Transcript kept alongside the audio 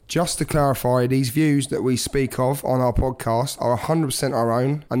Just to clarify, these views that we speak of on our podcast are 100% our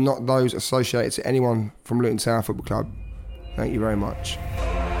own and not those associated to anyone from Luton Town Football Club. Thank you very much.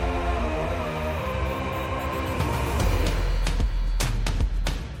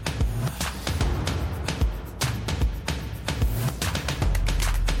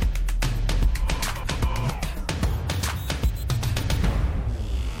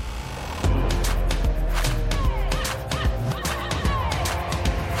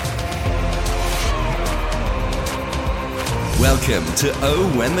 Welcome to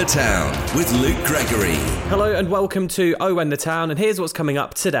Oh When the Town with Luke Gregory. Hello and welcome to Oh When the Town, and here's what's coming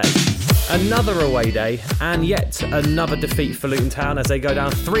up today. Another away day and yet another defeat for Luton Town as they go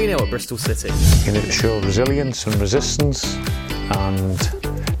down 3-0 at Bristol City. You need to show resilience and resistance and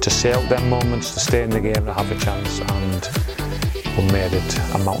to sail them moments, to stay in the game, to have a chance, and we made it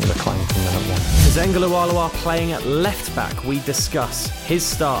a mountain to climb from minute one. Zenga Lualawa playing at left back, we discuss his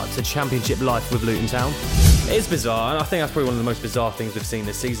start to Championship life with Luton Town. It is bizarre, and I think that's probably one of the most bizarre things we've seen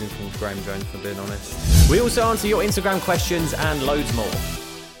this season from Graham Jones, for being honest. We also answer your Instagram questions and loads more.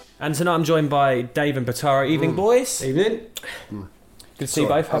 And tonight I'm joined by Dave and Patara. Evening, boys. Evening. Good to see you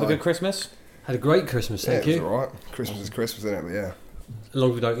both. Have a good Christmas. Had a great Christmas, thank you. It was alright. Christmas is Christmas, isn't it? But yeah. As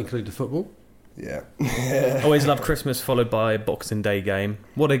long as we don't include the football. Yeah. Always love Christmas followed by a Boxing Day game.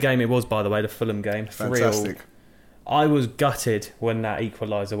 What a game it was, by the way, the Fulham game. Fantastic. 3-3. I was gutted when that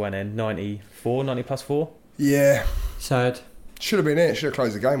equaliser went in. 90 plus 4. Yeah. Sad. Should have been it. Should have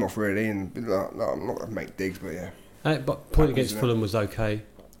closed the game off, really. And I'm not going to make digs, but yeah. But point against Fulham was okay.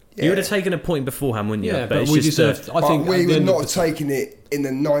 Yeah. You would have taken a point beforehand, wouldn't you? Yeah, but we deserved. I think we would not have taken it in the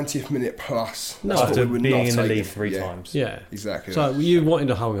 90th minute plus. No, after we would being not in the take league it. 3 times. Yeah, exactly. So you wanted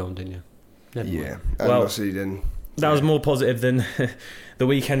to hold on, didn't you? Never mind. Yeah. And well, obviously then that was more positive than the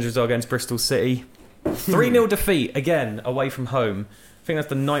weekend's result against Bristol City. 3-0 defeat again away from home. I think that's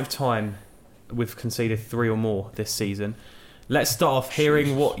the 9th time we've conceded 3 or more this season. Let's start off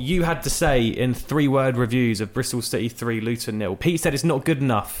hearing what you had to say in 3-word reviews of Bristol City 3, Luton 0. Pete said it's not good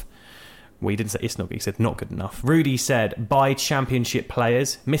enough. Well, he didn't say it's not good, he said not good enough. Rudy said buy Championship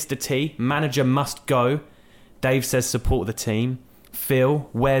players. Mr. T, manager must go. Dave says support the team. Phil,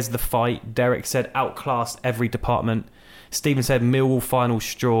 where's the fight? Derek said outclassed every department. Stephen said Millwall final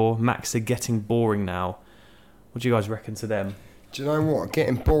straw. Max said getting boring now. What do you guys reckon to them? Do you know what?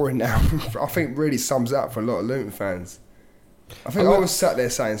 Getting boring now, I think really sums up for a lot of Luton fans. I think I was sat there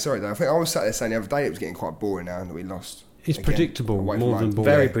saying the other day it was getting quite boring now that we lost. It's again, predictable more than boring.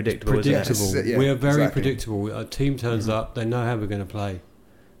 Very predictable. Predictable. Yeah, we are very exactly. predictable. A team turns up, they know how we're going to play.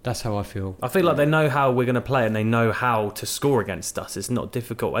 That's how I feel. I feel like they know how we're going to play and they know how to score against us. It's not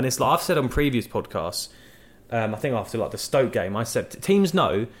difficult. And it's like I've said on previous podcasts, I think after like the Stoke game, I said teams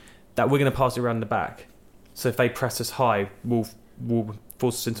know that we're going to pass it around the back. So if they press us high, will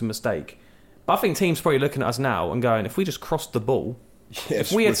force us into a mistake. But I think teams probably looking at us now and going, if we just cross the ball,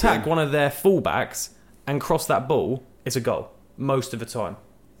 if we attack one of their fullbacks and cross that ball, it's a goal most of the time.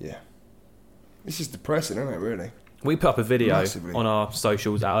 Yeah. It's just depressing, isn't it, really? We put up a video Massively. on our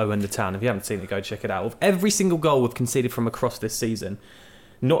socials at Oh When the Town. If you haven't seen it, go check it out. Of every single goal we've conceded from across this season,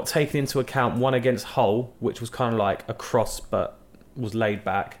 not taking into account one against Hull, which was kind of like a cross but was laid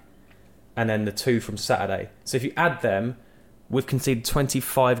back, and then the 2 from Saturday. So if you add them, we've conceded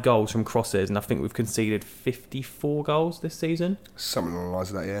 25 goals from crosses, and I think we've conceded 54 goals this season. Something along the lines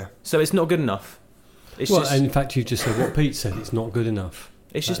of that, yeah. So it's not good enough. It's And in fact, you just said what Pete said. It's not good enough.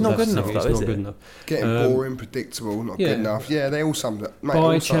 It's just not good enough, though, It's is not it? good enough. Getting boring, predictable, not good enough. Yeah, they all sum up.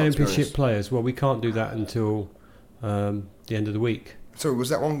 Buy Championship players. Well, we can't do that until the end of the week. Sorry, was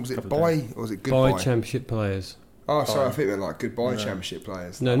that one? Was it buy or was it goodbye? Buy Championship players. Oh, sorry, I think it meant like goodbye Championship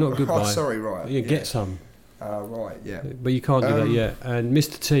players. No, not goodbye. Oh, sorry, right. You get some. Right, yeah. But you can't do that yet. And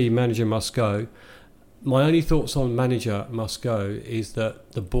Mr. T, manager must go. My only thoughts on manager must go is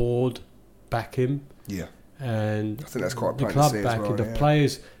that the board back him. Yeah. And I think that's quite the plain club to see back as well, him. The yeah.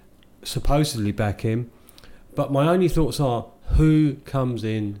 players supposedly back him. But my only thoughts are who comes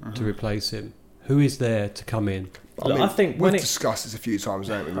in to replace him? Who is there to come in? Look, I think we've discussed this a few times,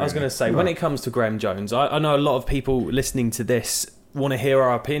 haven't we? Really? I was going to say, when it comes to Graham Jones, I know a lot of people listening to this want to hear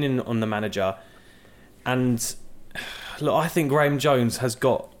our opinion on the manager. And look, I think Graham Jones has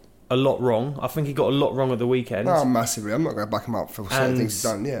got a lot wrong. I think he got a lot wrong at the weekend. No, massively. I'm not going to back him up for certain things he's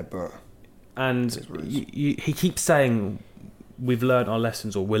done, yeah, but... And he keeps saying we've learned our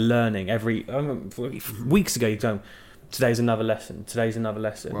lessons, or we're learning every... weeks ago, he's going, today's another lesson,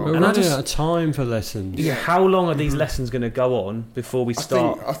 Well, we're running out of time for lessons. Yeah, how long are these lessons going to go on before we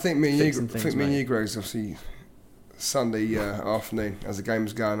start? I think me and you, Greg's obviously Sunday afternoon as the game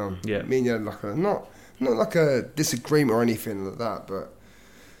was going on. Yeah. Me and you had like not like a disagreement or anything like that, but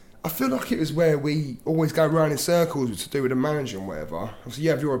I feel like it was where we always go round in circles to do with the manager and whatever. Obviously, you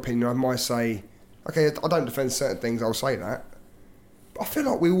have your opinion. I might say, okay, I don't defend certain things. I'll say that. But I feel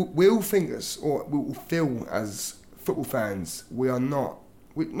like we all think this, or we all feel as football fans, we are not.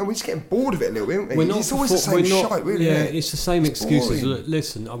 We're just getting bored of it a little bit, aren't we? It's always the same shite, really. Yeah, isn't it? it's the same excuses. boring.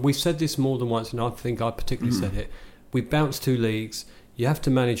 Listen, we've said this more than once, and I think I particularly said it. We bounced 2 leagues. You have to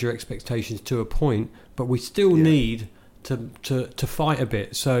manage your expectations to a point, but we still need to fight a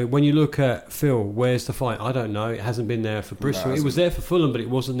bit. So when you look at Phil, where's the fight? I don't know. It hasn't been there for Bristol. It was there for Fulham, but it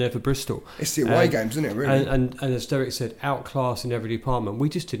wasn't there for Bristol. It's the away games, isn't it, really? And as Derek said, outclassed in every department. We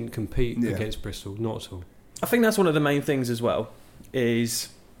just didn't compete against Bristol, not at all. I think that's one of the main things as well, is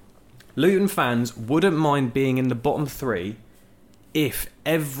Luton fans wouldn't mind being in the bottom 3 if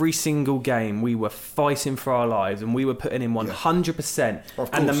every single game we were fighting for our lives and we were putting in 100%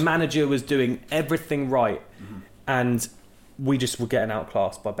 and the manager was doing everything right and we just were getting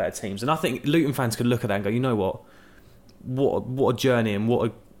outclassed by better teams. And I think Luton fans could look at that and go, you know what a journey and what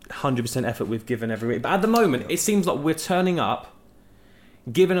a 100% effort we've given every week. But at the moment, it seems like we're turning up,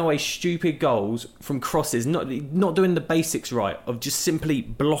 giving away stupid goals from crosses, not doing the basics right of just simply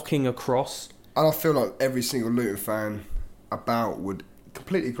blocking a cross. And I feel like every single Luton fan would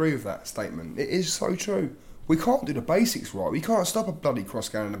completely agree with that statement. It is so true. We can't do the basics right. We can't stop a bloody cross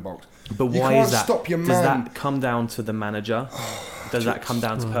going in the box. But why is that? Stop your man. Does that come down to the manager? Does that come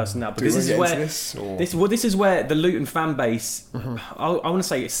down to personnel? Because this is where the Luton fan base, I want to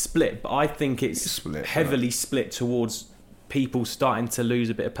say it's split, but I think it's heavily split towards people starting to lose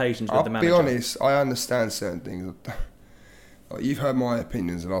a bit of patience with the manager. I'll be honest, I understand certain things. You've heard my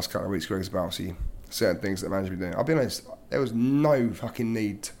opinions the last couple of weeks, Greg, about certain things that the manager be doing. I'll be honest, there was no fucking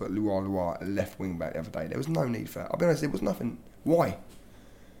need to put Luar at left wing back the other day. There was no need for that. I'll be honest, there was nothing. Why?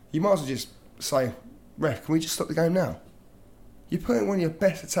 You might as well just say, ref, can we just stop the game now? You're putting one of your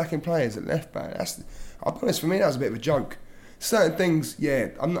best attacking players at left back. I'll be honest, for me that was a bit of a joke. Certain things,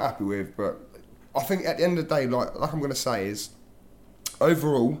 I'm not happy with, but I think at the end of the day, like I'm going to say is,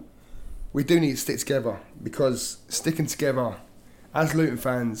 overall, we do need to stick together, because sticking together as Luton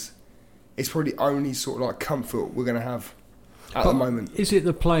fans, it's probably the only sort of like comfort we're going to have at the moment. Is it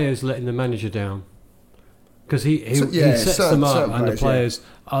the players letting the manager down? Because he sets them up, and the players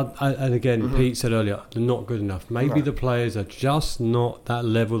are, and again, Pete said earlier, they're not good enough. Maybe the players are just not that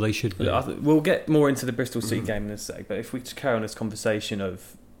level they should be. We'll get more into the Bristol City game in a sec, but if we just carry on this conversation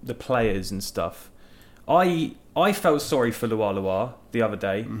of the players and stuff, I felt sorry for Luar the other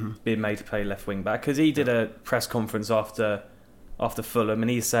day being made to play left wing back, because he did a press conference after Fulham,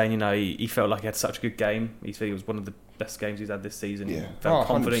 and he's saying, he felt like he had such a good game. He said it was one of the best games he's had this season. He felt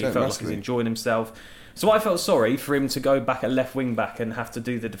confident, he felt like he's enjoying himself. So I felt sorry for him to go back at left wing back and have to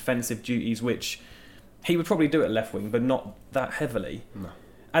do the defensive duties, which he would probably do at left wing, but not that heavily. No.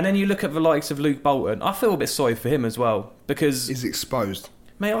 And then you look at the likes of Luke Bolton. I feel a bit sorry for him as well, because he's exposed.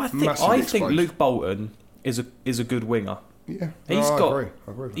 Mate, I think Luke Bolton is a good winger. Yeah, I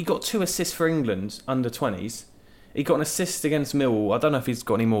agree. He got 2 assists for England under 20s. He got an assist against Millwall. I don't know if he's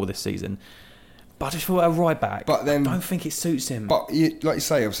got any more this season. But I just feel at right back, I don't think it suits him. But like you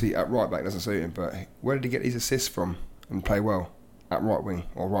say, obviously at right back doesn't suit him. But where did he get these assists from and play well? At right wing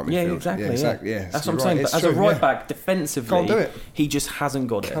or right midfield? Yeah, exactly. Yeah. That's what I'm saying. But as a right back, defensively, can't do it. He just hasn't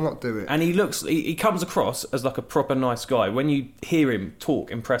got it. Cannot do it. And he comes across as like a proper nice guy. When you hear him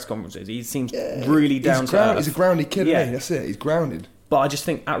talk in press conferences, he seems really down to earth. He's a grounded kid, isn't he? That's it. He's grounded. But I just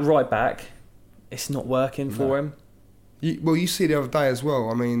think at right back, it's not working for him. You see the other day as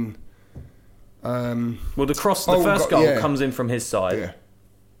well. I mean, the first goal comes in from his side. Yeah.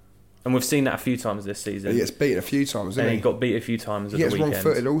 And we've seen that a few times this season. He gets beaten a few times, doesn't he? He got beat a few times at the weekend. He gets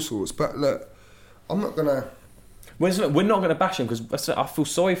wrong-footed, all sorts. But look, I'm not going to... We're not going to bash him, because I feel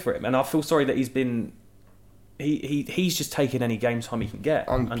sorry for him. And I feel sorry that he's been... He's just taking any game time he can get.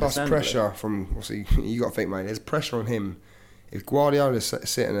 And plus pressure from... Obviously, you got to think, mate, there's pressure on him. If Guardiola's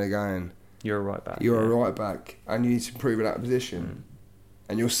sitting there going... You're a right back. You're a right back, and you need to improve in that position.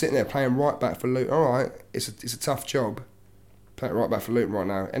 And you're sitting there playing right back for Luton. All right, it's a tough job. Playing right back for Luton right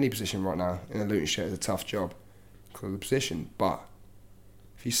now, any position right now in a Luton shirt is a tough job because of the position. But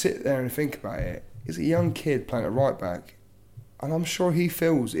if you sit there and think about it, he's a young kid playing at right back, and I'm sure he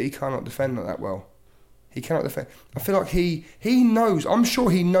feels he cannot defend that well. He cannot defend. I feel like he knows. I'm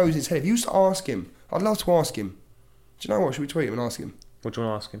sure he knows in his head. If you used to ask him, I'd love to ask him. Do you know what? Should we tweet him and ask him? What do you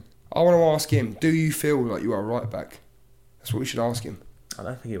want to ask him? I want to ask him, do you feel like you are a right back? That's what we should ask him. I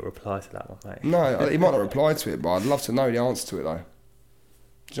don't think he'll reply to that one, mate. No, he might not reply to it, but I'd love to know the answer to it, though. Do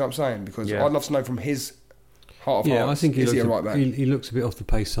you know what I'm saying? Because I'd love to know from his heart of hearts, I think is he a right back? He looks a bit off the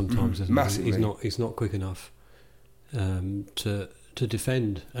pace sometimes, doesn't massively. He's not quick enough to to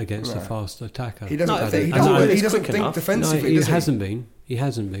defend against a fast attacker. He doesn't. No, think, he no, doesn't, it's he doesn't quick think enough. defensively. No, he does hasn't been. He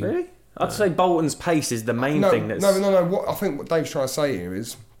hasn't been. Really? I'd say Bolton's pace is the main No, thing that's... no. What I think what Dave's trying to say here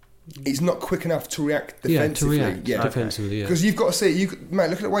is he's not quick enough to react defensively. Yeah, to react defensively. Yeah. Because you've got to see, mate.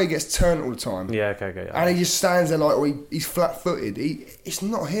 Look at the way he gets turned all the time. Yeah, okay. And he just stands there like, he's flat-footed. It's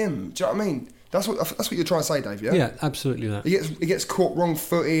not him. Do you know what I mean? That's what you're trying to say, Dave. Yeah. Yeah, absolutely that. He gets caught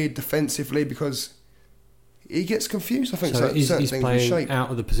wrong-footed defensively because he gets confused. I think So he's certain things with playing shape. out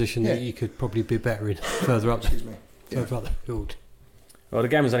of the position that Yeah. you could probably be better in further up. Excuse me. Further up the field. Well, the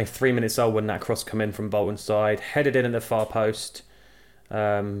game was only 3 minutes old when that cross come in from Bolton's side, headed in at the far post.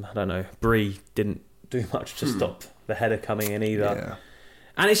 I don't know. Bree didn't do much to stop the header coming in either. Yeah.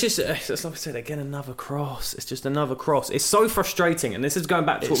 And it's like I said again, another cross. It's just another cross. It's so frustrating, and this is going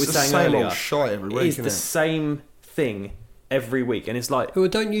back to what we were saying same earlier. old shite every week, It's isn't the it? same thing every week, and it's like, Well,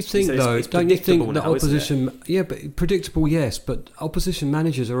 don't you think So it's- though? it's Don't you think predictable that now, isn't it? opposition? Yeah, but predictable, yes. But opposition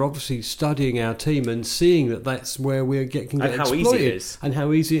managers are obviously studying our team and seeing that that's where we can get And how easy it exploited is. and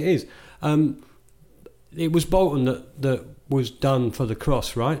how easy it is. It was Bolton that was done for the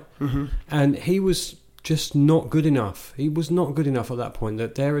cross, right? Mm-hmm. And he was just not good enough. He was not good enough at that point.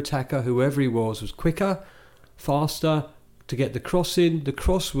 That their attacker, whoever he was quicker, faster to get the cross in. The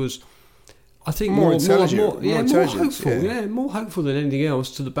cross was, I think, More intelligent, more more hopeful. intelligent, yeah. More hopeful than anything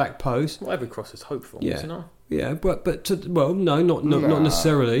else to the back post. well, every cross is hopeful, Yeah. isn't it? Yeah, but not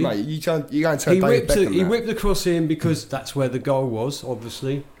necessarily. Mate, you go and tell He David Beckham he that. whipped the cross in because that's where the goal was,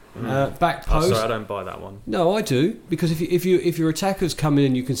 obviously. Back Oh, post. sorry, I don't buy that one. No, I do, because if your attacker's coming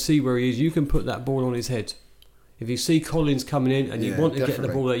in, you can see where he is. You can put that ball on his head. If you see Collins coming in and you Yeah, want to get the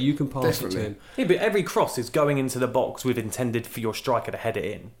definitely. ball there, you can pass it to Definitely. him. Yeah, but every cross is going into the box with intended for your striker to head it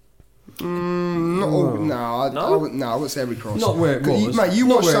in. Not all, no, I wouldn't say every cross. Not where it 'Cause was. Mate, you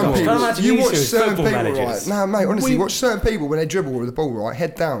Not watch where it some was. people. Can't imagine You you watch two certain football people, managers. right? No, mate, honestly, We- watch certain people when they dribble with the ball, right?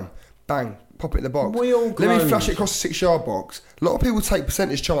 Head down, bang, pop it in the box. We all Let me groaned. flash it across the 6-yard box. A lot of people take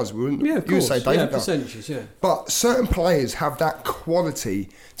percentage chances, wouldn't Yeah, of you? course. Say Yeah, David, no. percentages, yeah. But certain players have that quality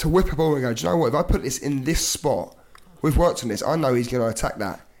to whip a ball and go, do you know what? If I put this in this spot, we've worked on this. I know he's going to attack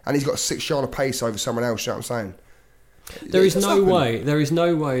that, and he's got 6-yard of pace over someone else. You know what I'm saying? There is It's no happened. way. There is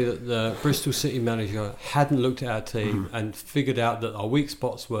no way that the Bristol City manager hadn't looked at our team and figured out that our weak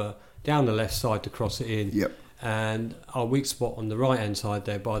spots were down the left side to cross it in, Yep. and our weak spot on the right hand side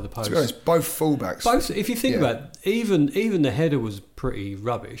there by the post. To be honest, both fullbacks. Both, if you think Yeah. about it, even the header was pretty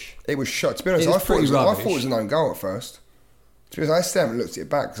rubbish. It was shot. To be honest, It was I thought pretty it was rubbish. an own goal at first. To be honest, I still haven't looked at it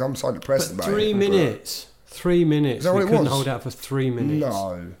back because I'm so depressed But about 3 it. minutes. 3 minutes. Is that what We it couldn't was? hold out for 3 minutes.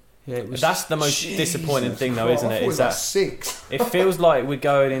 No. Yeah, it was. That's the most disappointing thing, though, isn't I it? thought Is was that like 6. it feels like we're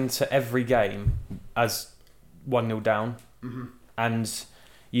going into every game as 1-0 down, and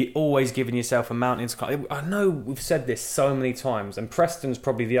you're always giving yourself a mountain to climb. I know we've said this so many times, and Preston's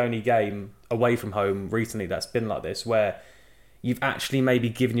probably the only game away from home recently that's been like this, where you've actually maybe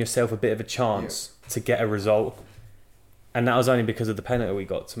given yourself a bit of a chance to get a result. And that was only because of the penalty we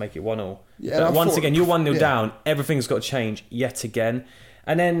got to make it 1-0. Yeah, But I once thought- again, you're 1-0 yeah. down. Everything's got to change yet again.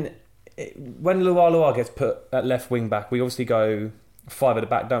 And then when Lualua gets put at left wing back, we obviously go 5 at the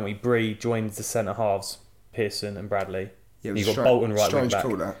back, don't we? Bree joins the centre halves, Pearson and Bradley. Yeah, it was You've got strange- Bolton right wing strange back.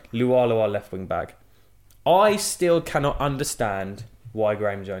 call, that. Lualua left wing back. I still cannot understand why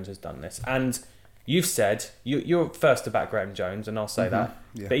Graham Jones has done this. And you've said you're first to back Graham Jones, and I'll say that.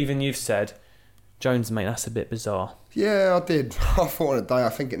 yeah. But even you've said, Jones, mate, that's a bit bizarre. Yeah, I did. I thought on a day, I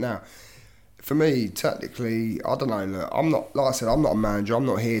think it now. For me, technically, I don't know. Look, I'm not, like I said, I'm not a manager. I'm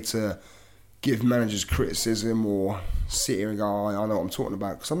not here to give managers criticism or sit here and go, I know what I'm talking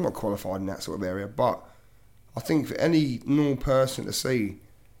about, because I'm not qualified in that sort of area. But I think for any normal person to see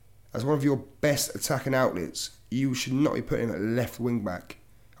as one of your best attacking outlets, you should not be putting him at left wing back.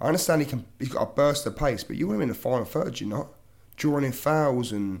 I understand he's got a burst of pace, but you want him in the final third, you're not. Drawing in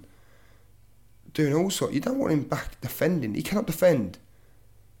fouls and doing all sorts. You don't want him back defending. He cannot defend.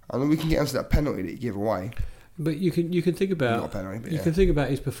 And then we can get onto that penalty that he gave away. But you can think about Not a penalty, but you yeah. can think about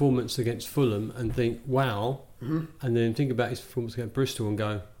his performance against Fulham and think, wow, Mm-hmm. and then think about his performance against Bristol and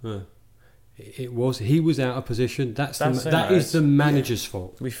go, he was out of position. That is the manager's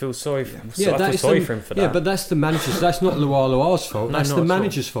fault. We feel sorry for, Yeah, I that feel is sorry the- for him for that. Yeah, but that's the manager's. That's not Lualua's fault. No, That's not the at all.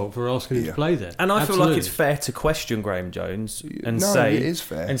 manager's fault for asking him to Yeah. play there. And I feel like it's Absolutely. fair to question Graham Jones and No, say it is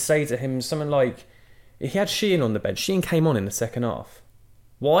fair. and say to him something like, he had Sheehan on the bench. Sheehan came on in the second half.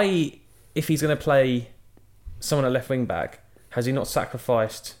 Why, if he's going to play someone at left wing back, has he not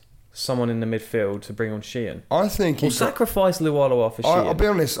sacrificed someone in the midfield to bring on Sheehan? I think Or sacrifice Lualua for Sheehan? I'll be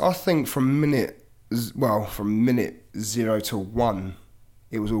honest. I think from minute 0 to 1,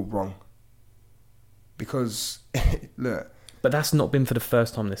 it was all wrong. Because look, But that's not been for the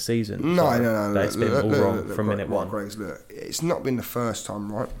first time this season. No. It's been all wrong from minute one. Greggs, look, it's not been the first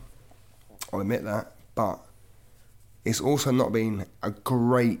time, right? I'll admit that, but it's also not been a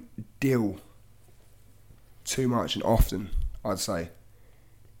great deal too much and often, I'd say.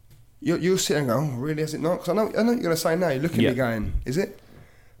 You'll sit and go, oh, really, is it not? Because I know you're going to say no. You're looking at me going, is it?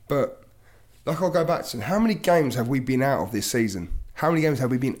 But, like, I'll go back to, how many games have we been out of this season? How many games have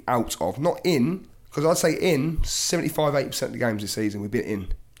we been out of? Not in, because I'd say in 8% of the games this season we've been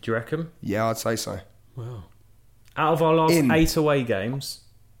in. Do you reckon? Yeah, I'd say so. Wow. Out of our last 8 away games,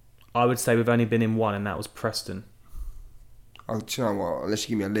 I would say we've only been in 1, and that was Preston. Oh, do you know what? Unless you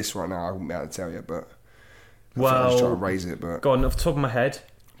give me a list right now, I wouldn't be able to tell you, but... I Well, was trying to raise it, but... Go on, off the top of my head.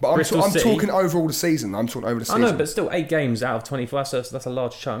 But I'm City. talking overall the season. I'm talking over the season. I know, but still 8 games out of 24, that's a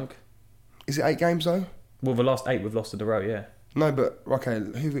large chunk. Is it 8 games, though? Well, the last 8 we've lost in a row, yeah. No, but, okay, I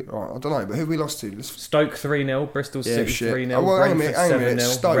don't know, but who have we lost to? Stoke 3-0, Bristol City 3-0, well, hang Brentford a minute. 7-0,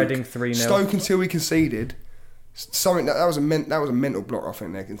 Stoke, Reading 3-0. Stoke, until we conceded, something that was a mental block, I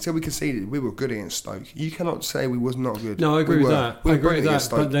think, there. Until we conceded, we were good against Stoke. You cannot say we was not good. No, I agree with that. We I were agree with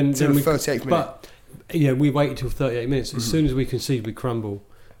against that. Stoke But then till the we 38th minute. But yeah, we waited till 38 minutes. As soon as we conceded, we crumbled.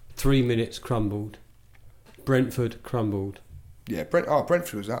 3 minutes crumbled. Brentford crumbled. Yeah,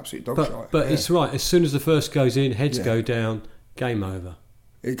 Brentford was absolute dog shit. But yeah. it's right. As soon as the first goes in, heads go down. Game over.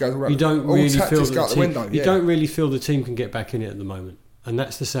 It goes around. You don't all really feel tactics that go out the the team. window. You don't really feel the team can get back in it at the moment, and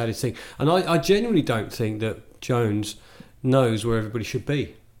that's the saddest thing. And I genuinely don't think that Jones knows where everybody should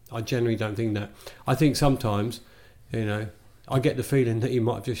be. I genuinely don't think that. I think sometimes, I get the feeling that he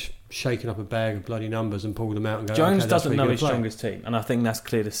might have just shaken up a bag of bloody numbers and pulled them out and go. Jones okay, doesn't know his play. strongest team, and I think that's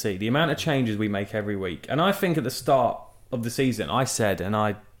clear to see. The amount of changes we make every week, and I think at the start of the season, I said, and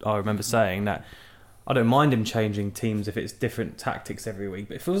I remember saying that I don't mind him changing teams if it's different tactics every week,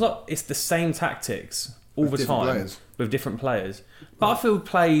 but it feels like it's the same tactics all the time with different players. Butterfield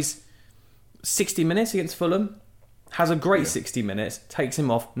plays 60 minutes against Fulham, has a great 60 minutes, takes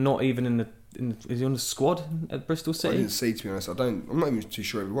him off, not even in the. Is he on the squad at Bristol City? I didn't see, to be honest. I'm not even too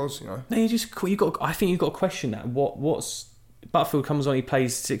sure if he was. No, I think you've got to question that. What's Butterfield comes on, he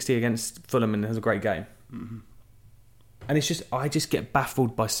plays 60 against Fulham and has a great game. Mm-hmm. And I just get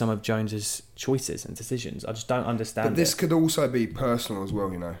baffled by some of Jones's choices and decisions. I just don't understand. But this could also be personal as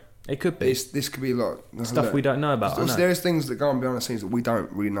well, It could be. This could be like stuff we don't know about. There's things that go on behind the scenes that we don't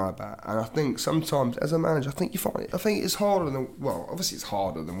really know about, and I think sometimes as a manager, I think it's harder than obviously it's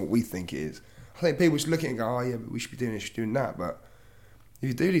harder than what we think it is. I think people just look at it and go, oh yeah, but we should be doing this, doing that. But if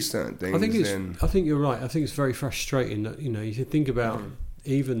you do these certain things, I think you're right. I think it's very frustrating that you think about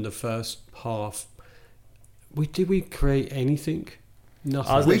even the first half. Did we create anything?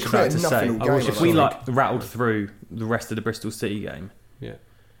 Nothing. I was literally about to say, if we like rattled through the rest of the Bristol City game, yeah.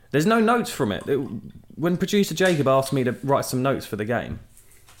 There's no notes from it. When producer Jacob asked me to write some notes for the game,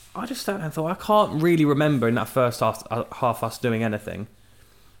 I just sat there and thought, I can't really remember in that first half us doing anything.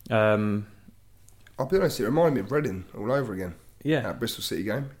 I'll be honest, it reminded me of Reading all over again. Yeah. That Bristol City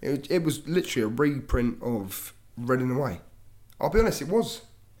game. It was literally a reprint of Reading away. I'll be honest, it was.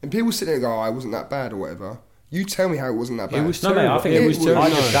 And people sit there and go, oh, it wasn't that bad or whatever. You tell me how it wasn't that bad. It was terrible. I think it was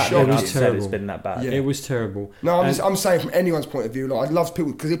terrible. It's been that bad. Yeah. It was terrible. No, I'm saying from anyone's point of view, like I'd love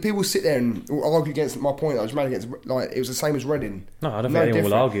people, because if people sit there and argue against my point, I was mad against, like it was the same as Reading. No, I don't think anyone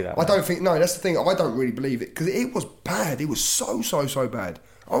will argue that. I don't think. No, that's the thing. I don't really believe it because it was bad. It was so bad.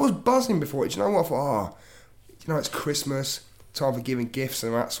 I was buzzing before it. Do you know what? I thought, it's Christmas, time for giving gifts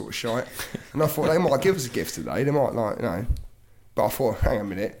and that sort of shit. And I thought they might give us a gift today. They might But I thought, hang on a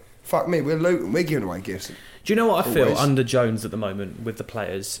minute. Fuck me, we're looting. We're giving away gifts. Do you know what I feel under Jones at the moment with the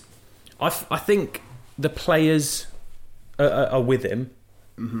players? I think the players are with him,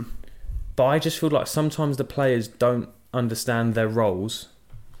 but I just feel like sometimes the players don't understand their roles,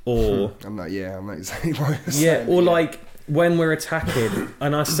 or I'm not exactly what you're saying. Like when we're attacking.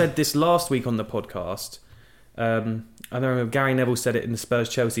 And I said this last week on the podcast. I remember Gary Neville said it in the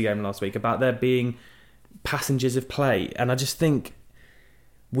Spurs-Chelsea game last week about there being passengers of play, and I just think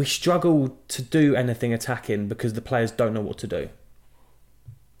we struggle to do anything attacking because the players don't know what to do.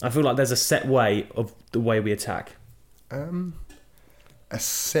 I feel like there's a set way of the way we attack. A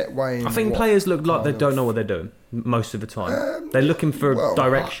set way. I think players look like they don't know what they're doing most of the time. They're looking for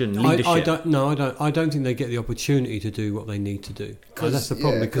direction, leadership. I don't think they get the opportunity to do what they need to do. And that's the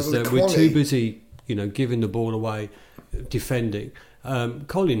problem because we're too busy, giving the ball away, defending.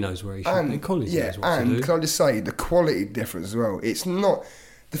 Colin knows where he should be. Colin knows what to do. Can I just say the quality difference as well? It's not.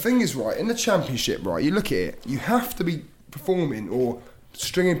 The thing is, right, in the Championship, right, you look at it, you have to be performing or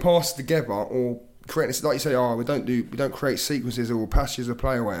stringing passes together or creating, like you say, we don't create sequences or passages of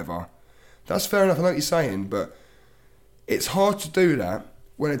play or whatever. That's fair enough, I know what you're saying, but it's hard to do that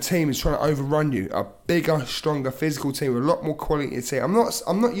when a team is trying to overrun you. A bigger, stronger, physical team with a lot more quality team. I'm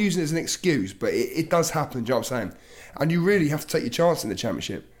not using it as an excuse, but it does happen. Do you know what I'm saying? And you really have to take your chance in the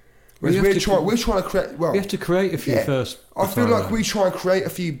Championship. Whereas we're trying to create. Well, we have to create a few first. I feel like we try and create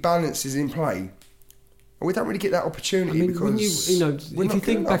a few balances in play, and we don't really get that opportunity because when if you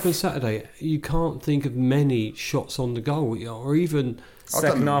think back on Saturday, you can't think of many shots on the goal, or even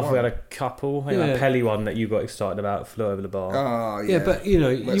second half we had a couple. That Pelly one that you got excited about flew over the bar. Oh, yeah. Yeah, but you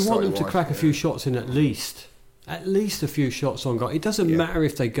want them to crack a few shots in at least a few shots on goal. It doesn't matter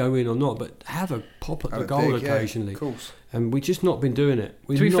if they go in or not, but have a pop at the goal occasionally. Of course. And we've just not been doing it.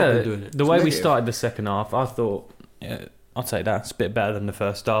 To be fair, the way we started the second half, I thought, I'll take that. It's a bit better than the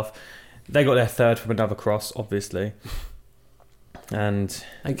first half. They got their third from another cross, obviously. And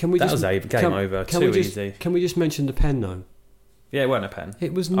can we that was game over. Too easy. Can we just mention the pen, though? Yeah, it wasn't a pen.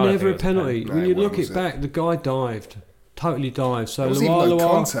 It was never a penalty. When you look it back, the guy dived. Totally dived. So it was even no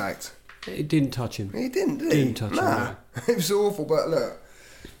contact. It didn't touch him. He didn't, did he? Didn't touch him. It was awful, but look,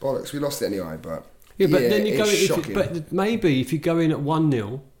 bollocks, we lost it anyway, but... Yeah, but then you go. But maybe if you go in at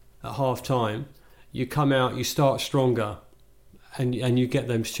 1-0 at half time, you come out, you start stronger, and you get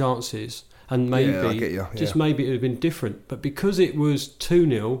those chances, and maybe maybe it would have been different. But because it was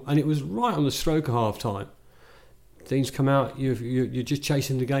 2-0 and it was right on the stroke of half time, things come out. You're just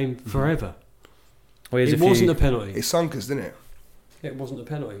chasing the game forever. Well, it wasn't a penalty. It sunk us, didn't it? It wasn't a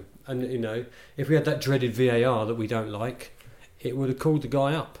penalty, and if we had that dreaded VAR that we don't like, it would have called the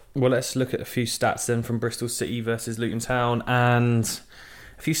guy up. Well, let's look at a few stats then from Bristol City versus Luton Town, and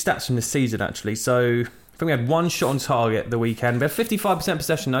a few stats from this season, actually. So, I think we had one shot on target the weekend. We had 55%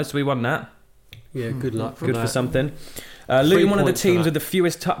 possession, though, so we won that. Yeah, good luck. Good for something. Luton, one of the teams with the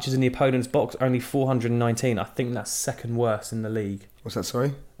fewest touches in the opponent's box, only 419. I think that's second worst in the league. What's that,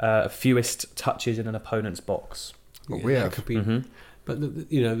 sorry? Fewest touches in an opponent's box. What we have. Could be, But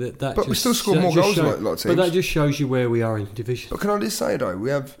that. But we still score more goals than a lot of teams. But that just shows you where we are in the division. But can I just say though,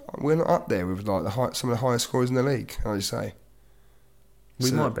 we're not up there with like some of the highest scorers in the league. Can I just say?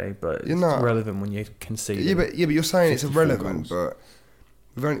 We might be, but it's irrelevant when you concede. Yeah, but you're saying it's irrelevant, but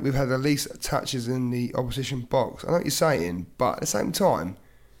we've had the least touches in the opposition box. I know what you're saying, but at the same time,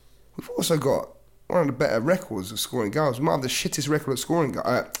 we've also got one of the better records of scoring goals. We might have the shittest record of scoring,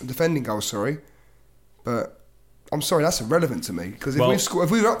 defending goals. Sorry, but. I'm sorry, that's irrelevant to me because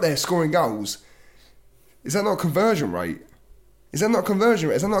if we were up there scoring goals, is that not a conversion rate? Is that not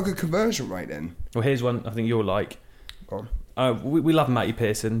a good conversion rate then? Well, here's one I think you'll like. Go on. We love Matty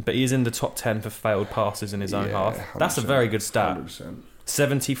Pearson, but he's in the top 10 for failed passes in his own half. That's a very good stat. 100%.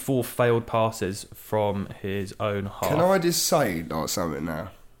 74 failed passes from his own half. Can I just say something now?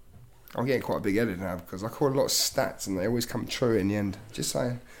 I'm getting quite big-headed now because I call a lot of stats and they always come true in the end. Just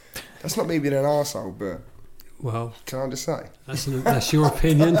saying. That's not me being an arsehole, but... Well, can I just say? That's your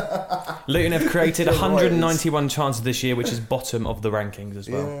opinion. Luton have created 191 chances this year, which is bottom of the rankings as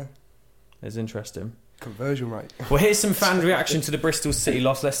well. Yeah. It's interesting. Conversion rate. Well, here's some fan reaction to the Bristol City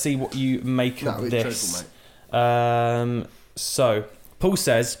loss. Let's see what you make of this. So, Paul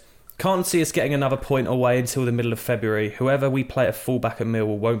says, can't see us getting another point away until the middle of February. Whoever we play at fullback at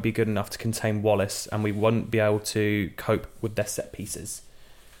Millwall won't be good enough to contain Wallace, and we won't be able to cope with their set pieces.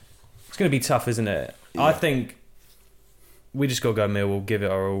 It's going to be tough, isn't it? Yeah. I think we just got to go Millwall, give it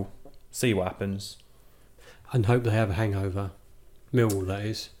our all, see what happens. And hope they have a hangover. Millwall, that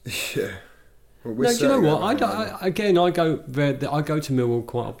is. Yeah. Well, no, do you know what? I go to Millwall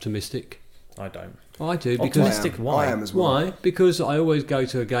quite optimistic. I don't. I do. Because optimistic? Why? I am as well. Why? Because I always go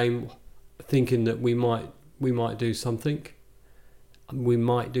to a game thinking that we might do something. We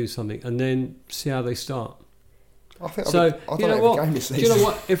might do something. And then see how they start. Do you know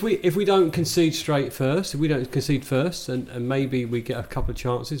what? If we don't concede first, and maybe we get a couple of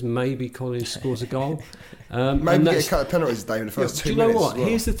chances, maybe Collins scores a goal. Maybe get a couple of penalties a day in the first 2 minutes. Do you know what?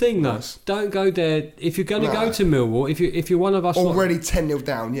 Here's the thing, though. Don't go there if you're going to go to Millwall. If you're one of us, already 10-0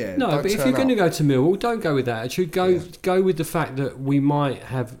 down, yeah. No, but if you're going to go to Millwall, don't go with that attitude. Go with the fact that we might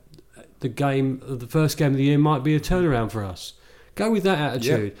have the first game of the year might be a turnaround for us. Go with that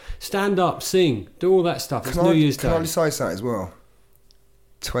attitude. Yeah. Stand up, sing, do all that stuff. It's New Year's Day. Can I just say something as well?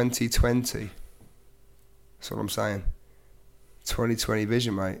 2020. That's what I'm saying. 2020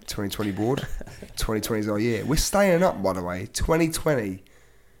 vision, mate. 2020 board. 2020 is our year. We're staying up, by the way. 2020.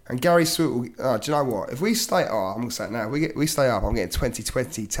 And Gary Sweet will... do you know what? If we stay... I'm going to say it now. We stay up, I'm getting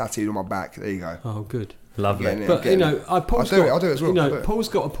 2020 tattooed on my back. There you go. Oh, good. Lovely. But, I'll do it as well. Paul's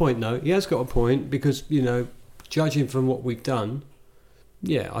got a point, though. He has got a point because, judging from what we've done,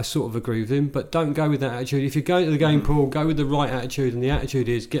 I sort of agree with him, but don't go with that attitude. If you're going to the game, Paul, go with the right attitude, and the attitude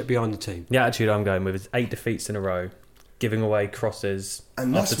is get behind the team. The attitude I'm going with is 8 defeats in a row. giving away crosses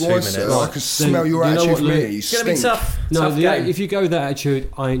And after that's 2 why, minutes. sir, I can smell your you know attitude what, from Luke? here. You It's going to be stink. tough. No, tough game. if you go with that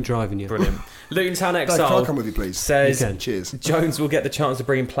attitude, I ain't driving you. Brilliant. Luton Town Dave, can I Exile come with you, please? says You can. Cheers. Jones will get the chance to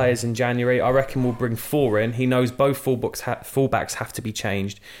bring in players in January. I reckon we'll bring 4 in. He knows both fullbacks have to be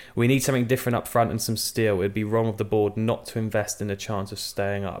changed. We need something different up front and some steel. It'd be wrong of the board not to invest in the chance of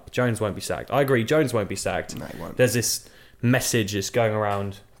staying up. Jones won't be sacked. I agree, Jones won't be sacked. No, he won't. There's this message that's going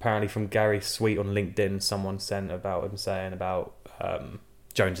around, apparently from Gary Sweet on LinkedIn, someone sent about him saying about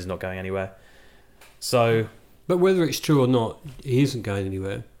Jones is not going anywhere. So, But whether it's true or not, he isn't going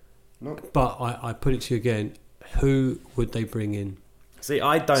anywhere. No. But I put it to you again, who would they bring in? see,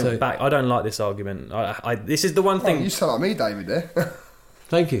 I don't like this argument. This is the one Oh, thing. you sound like me, David, there.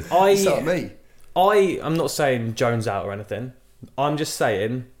 Thank you. You sound like me. I'm not saying Jones out or anything. I'm just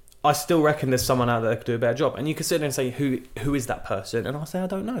saying I still reckon there's someone out there that could do a better job. And you can sit there and say, who is that person? And I'll say, I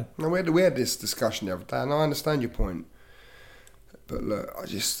don't know. No, we had this discussion the other day, and I understand your point. But look, I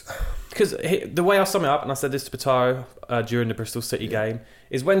just... Because the way I sum it up, and I said this to Pataro during the Bristol City game,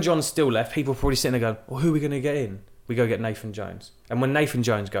 is when John Still left, people were probably sitting there going, well, who are we going to get in? We go get Nathan Jones. And when Nathan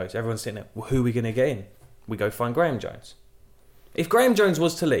Jones goes, everyone's sitting there, well, who are we going to get in? We go find Graham Jones. If Graham Jones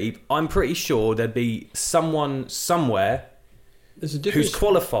was to leave, I'm pretty sure there'd be someone somewhere There's a difference. who's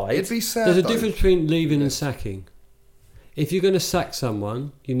qualified. It'd be sad, There's a though. difference between leaving and sacking. If you're going to sack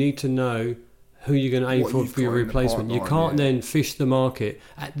someone, you need to know who you're going to aim What for you've your got in the replacement. You pipeline, can't yeah. then fish the market.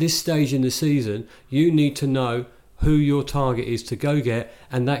 At this stage in the season, you need to know who your target is to go get,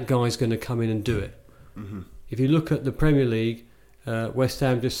 and that guy's going to come in and do it. Mm-hmm. If you look at the Premier League, West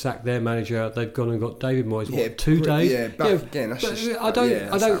Ham just sacked their manager. They've gone and got David Moyes. Yeah, 2 days? yeah, back again, that's but just- I don't. yeah,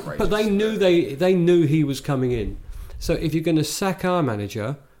 I that's don't. outrageous. But they knew they knew he was coming in. So if you're going to sack our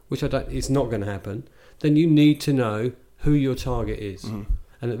manager, which I don't, it's not going to happen, then you need to know who your target is. Mm-hmm.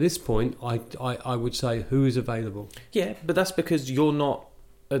 And at this point, I would say who is available. Yeah, but that's because you're not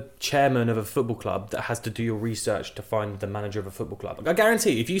a chairman of a football club that has to do your research to find the manager of a football club. I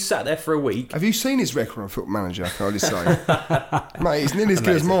guarantee you, if you sat there for a week... Have you seen his record on Football Manager, can I just say? Mate, it's nearly as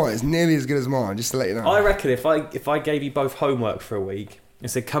good as mine. It's nearly as good as mine, just to let you know. I reckon if I gave you both homework for a week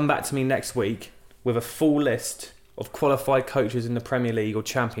and said, come back to me next week with a full list of qualified coaches in the Premier League or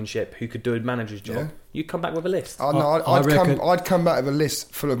Championship who could do a manager's job, Yeah. you'd come back with a list. Oh, no, I reckon- I'd come back with a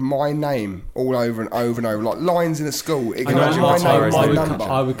list full of my name all over and over and over, like lines in a school. It I can know, imagine I my know, name, I my would number.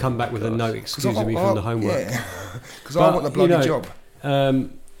 I would come back with a note excusing me from the homework. Yeah, because I want the bloody job.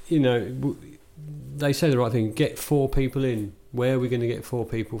 They say the right thing. Get 4 people in. Where are we going to get 4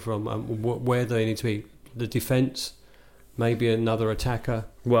 people from? Where do they need to be? The defence, maybe another attacker.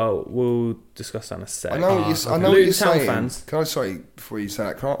 Well, we'll discuss that in a sec. I know what you're, I know what Luton you're Town saying. fans. Can I sorry before you say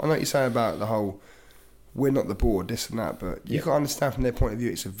that? I know what you're saying about the whole we're not the board, this and that, but you Yeah. got to understand from their point of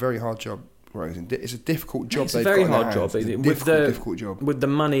view, it's a very hard job. Rose. It's a difficult job. It's a they've very got in their hard hands. job. It's a With the difficult job. with the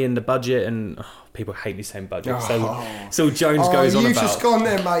money and the budget, and people hate me saying budget. Oh. So Jones goes on you've about. just gone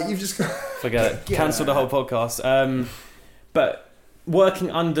there, mate. You've just gone. Forget it. Cancel the whole podcast. But working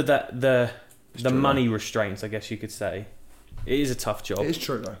under the true, money restraints, I guess you could say, it is a tough job. It is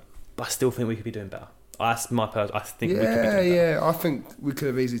true though. But I still think we could be doing better. That's my I think we could be Yeah, doing better. yeah. I think we could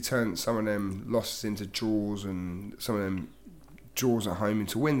have easily turned some of them losses into draws and some of them draws at home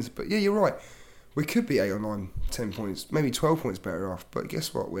into wins. But yeah, you're right. We could be 8 or 9, 10 points, maybe 12 points better off. But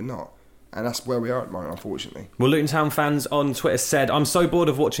guess what? We're not. And that's where we are at the moment, unfortunately. Well, Luton Town fans on Twitter said, I'm so bored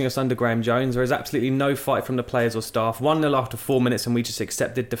of watching us under Graham Jones. There is absolutely no fight from the players or staff. 1-0 after 4 minutes and we just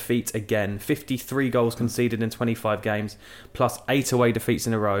accepted defeat again. 53 goals conceded in 25 games, plus 8 away defeats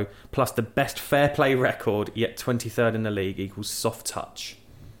in a row, plus the best fair play record, yet 23rd in the league, equals soft touch.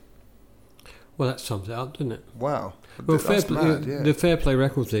 Well, that sums it up, doesn't it? Wow. Well, That's mad, yeah. the fair play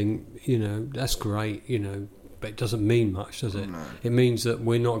record thing, that's great, but it doesn't mean much, does it? No. It means that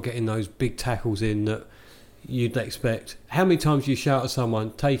we're not getting those big tackles in that you'd expect. How many times do you shout at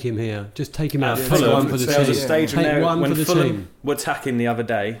someone, take him here, just take him out, take Fulham, one for the there was a team. stage when, Take one when for the Fulham team. were attacking the other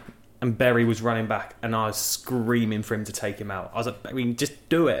day and Berry was running back and I was screaming for him to take him out. I was like, just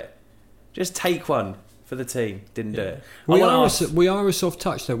do it. Just take one for the team. Didn't do it. We are a soft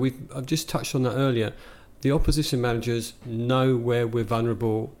touch, though. I've just touched on that earlier. The opposition managers know where we're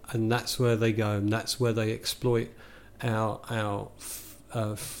vulnerable, and that's where they go, and that's where they exploit our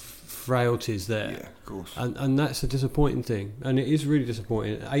frailties there. Yeah, of course. And that's a disappointing thing, and it is really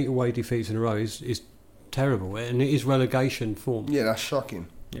disappointing. 8 away defeats in a row is terrible, and it is relegation form. Yeah, that's shocking.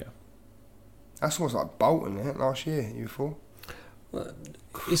 Yeah. That's almost like Bolton, isn't it, last year, you thought?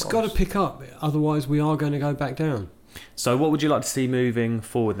 It's got to pick up, otherwise we are going to go back down. So what would you like to see moving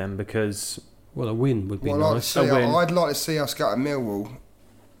forward then? Because Well, a win would be Well, nice. A win. I'd like to see us go to Millwall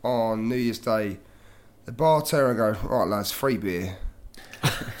on New Year's Day the bartender go, right lads, free beer.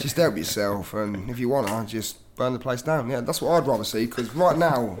 Just help yourself, and if you want to, just burn the place down. Yeah, that's what I'd rather see, because right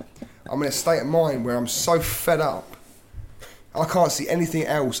now I'm in a state of mind where I'm so fed up. I can't see anything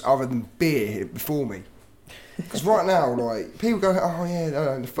else other than beer before me. Because right now, like, people go, oh yeah,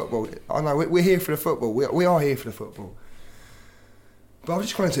 no, the football. I know, we're here for the football. We are here for the football. But I'm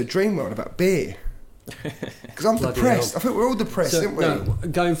just going into a dream world about beer. Because I'm depressed. I think we're all depressed, aren't we? No,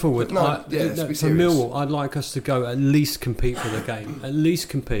 going forward, for Millwall, I'd like us to go at least compete for the game. At least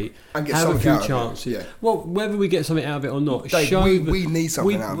compete. And get have a something few out of it, chances. yeah. Well, whether we get something out of it or not, Dave, show we need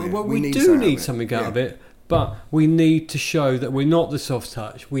something out of it. Well, We we need do something out need of it. something out Yeah. of it. But we need to show that we're not the soft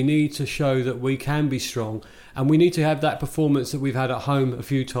touch. We need to show that we can be strong. And we need to have that performance that we've had at home a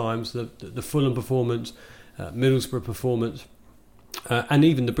few times, the Fulham performance, Middlesbrough performance, and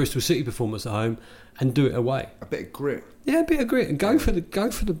even the Bristol City performance at home, and do it away. A bit of grit. Yeah, a bit of grit. And go for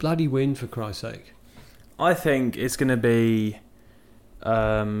the bloody win, for Christ's sake. I think it's going to be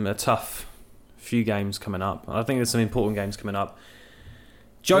a tough few games coming up. I think there's some important games coming up.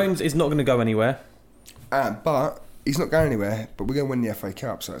 Jones is not going to go anywhere. But he's not going anywhere, but we're going to win the FA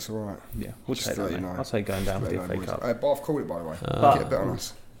Cup, so it's all right. Yeah, we'll Just take that, let you mate. know. I'll say going down for the Just FA let you know, Cup. boys. But I've called it, by the way. But- Get a bet on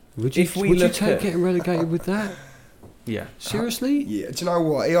us. Would you, If we would you look take at- getting relegated with that? Yeah. Seriously? Yeah, do you know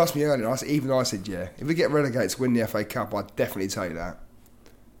what? He asked me earlier, I said, yeah. If we get relegated to win the FA Cup, I'd definitely take that.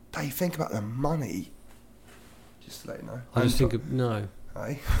 Dave, think about the money. Just to let you know. I just think no.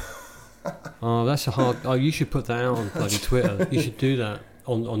 Hey? Oh, that's a hard. Oh, you should put that out on bloody Twitter. You should do that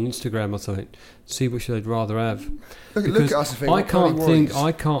on Instagram or something. See which they'd rather have. Look Because at us and think, I what can't bloody think.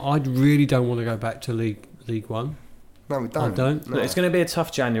 worries. I really don't want to go back to League One. No, we don't. I don't. No. Look, it's going to be a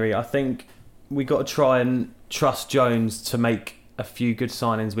tough January. I think we got to try and trust Jones to make a few good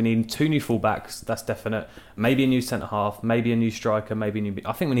signings. We need 2 new fullbacks, that's definite. Maybe a new centre half, maybe a new striker, maybe a new.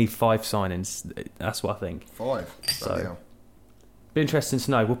 I think we need 5 signings. That's what I think. 5. So- Bloody hell. Be interesting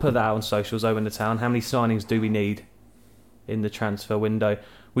to know. We'll put that out on socials over in the town. How many signings do we need in the transfer window?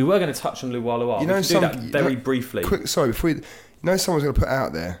 We were going to touch on Luwalua. You We know can do that some- very briefly. Quick, sorry, before you know someone's going to put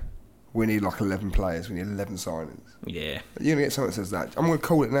out there, we need like 11 players, we need 11 signings. Yeah, You're going to get someone that says that. I'm going to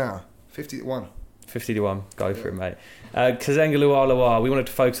call it now. 50-1. 50-1. Go for it, mate. Kazenga Luwalua. We wanted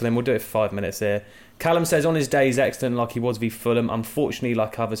to focus on him. We'll do it for 5 minutes here. Callum says on his day he's excellent like he was v Fulham. Unfortunately,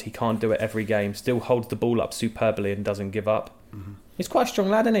 like others, he can't do it every game. Still holds the ball up superbly and doesn't give up. Mm-hmm. He's quite a strong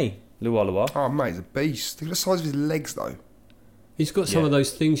lad, isn't he, Luwalua? Oh, mate, he's a beast. Look at the size of his legs, though. He's got some Yeah. of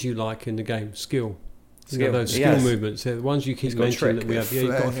those things you like in the game. Skill. You know, Skill. those He skill has. movements. The ones you keep He's got a mentioning trick. that we have. Yeah,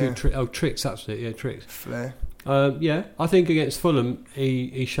 Flair, he's got a few yeah. tricks. That's it. Yeah, tricks. Flair. Yeah, I think against Fulham,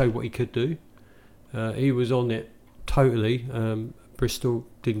 he showed what he could do. He was on it totally. Bristol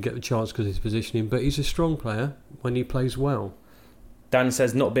didn't get the chance because of his positioning, but he's a strong player when he plays well. Dan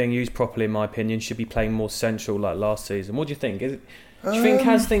says not being used properly, in my opinion, should be playing more central like last season. What do you think? Do you think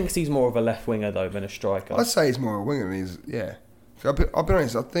Kaz thinks he's more of a left winger though than a striker? I'd say he's more a winger than he's, yeah. I'll be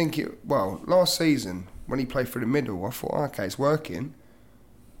honest, I think last season, when he played through the middle, I thought, okay, it's working.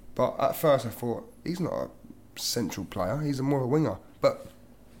 But at first I thought, he's not a central player, he's more of a winger. But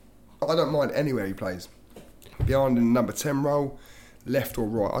I don't mind anywhere he plays. Behind the number 10 role, left or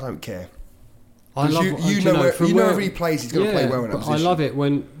right, I don't care. I love you know wherever he plays, he's going to play well in that but position. I love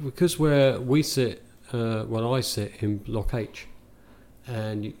it because where we sit, I sit in Block H,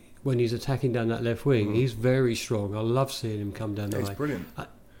 and when he's attacking down that left wing, he's very strong. I love seeing him come down Yeah, that he's way brilliant.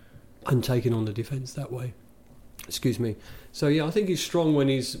 and taking on the defence that way. Excuse me. So yeah, I think he's strong when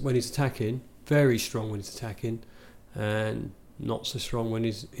he's attacking. Very strong when he's attacking, and not so strong when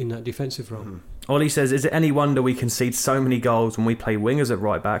he's in that defensive role. Ollie says, is it any wonder we concede so many goals when we play wingers at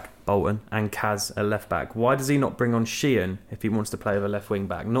right back, Bolton, and Kaz at left back? Why does he not bring on Sheehan if he wants to play with a left wing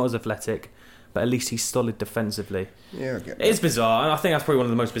back? Not as athletic, but at least he's solid defensively. Yeah, I get that. It is bizarre, and I think that's probably one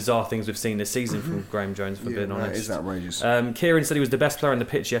of the most bizarre things we've seen this season from Graham Jones, for being honest. It is outrageous. Kieran said he was the best player on the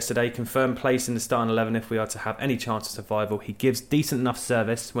pitch yesterday. Confirmed place in the starting 11 if we are to have any chance of survival. He gives decent enough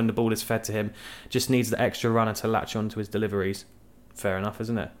service when the ball is fed to him. Just needs the extra runner to latch on to his deliveries. Fair enough,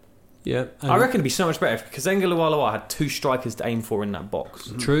 isn't it? Yeah, I reckon it'd be so much better if Kazenga Luwalua had 2 strikers to aim for in that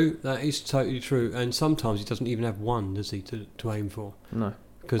box. True, that is totally true. And sometimes he doesn't even have one, does he, to aim for? No.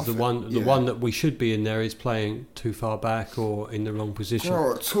 Because the one that we should be in there is playing too far back or in the wrong position. You know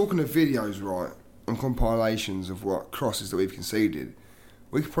what, talking of videos, right, and compilations of what crosses that we've conceded,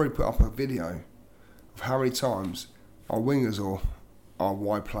 we could probably put up a video of how many times our wingers or our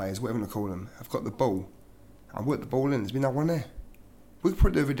wide players, whatever you call them, have got the ball and whipped the ball in. There's been no one there. We could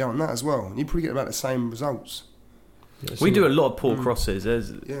probably do a video on that as well, and you'd probably get about the same results. Yeah, We so- do a lot of poor crosses.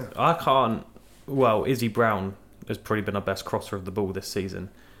 Yeah. I can't... Well, Izzy Brown has probably been our best crosser of the ball this season.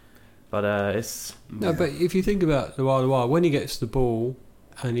 But it's No, but if you think about Lualua, when he gets the ball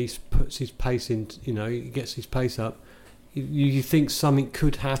and he puts his pace in, he gets his pace up, you think something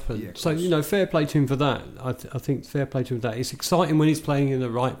could happen. Yeah, of So, course. fair play to him for that. I think fair play to him for that. It's exciting when he's playing in the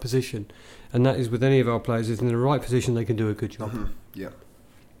right position. And that is with any of our players. If in the right position, they can do a good job. Yeah,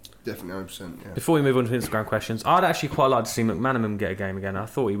 definitely 100%. Yeah. before we move on to Instagram questions, I'd actually quite like to see McManaman get a game again. I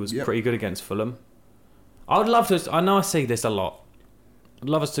thought he was Yep. pretty good against Fulham. I would love to. I know I see this a lot. I'd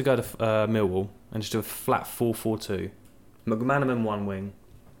love us to go to Millwall and just do a flat 4-4-2. McManaman one wing,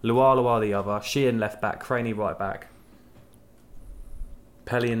 Lualua the other, Sheehan left back, Craney right back,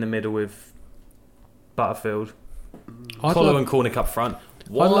 Pelly in the middle with Butterfield, Colo and Cornick up front.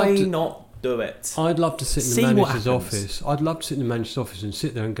 Why love to- not do it? I'd love to sit in See the what manager's happens. office. I'd love to sit in the manager's office and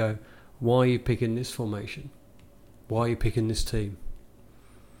sit there and go, why are you picking this formation? Why are you picking this team?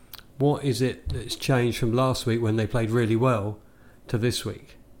 What is it that's changed from last week when they played really well to this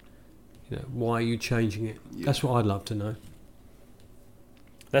week? Why are you changing it? Yeah. That's what I'd love to know.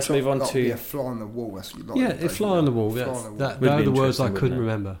 Let's move on to. Yeah, fly on the wall. That's what you like. Yeah, don't you? fly on the wall. Fly That's, on the wall. that, Would those be are the words I interesting, couldn't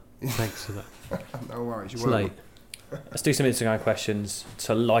wouldn't it? remember. Thanks for that. No worries. It's You're late. welcome. Let's do some Instagram questions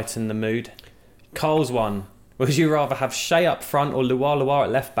to lighten the mood. Carl's one. Would you rather have Shea up front or Lualua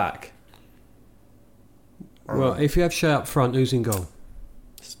at left back? Well, if you have Shea up front, who's in goal?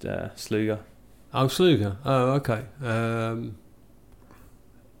 Sluga. Oh, Sluga. Oh, okay.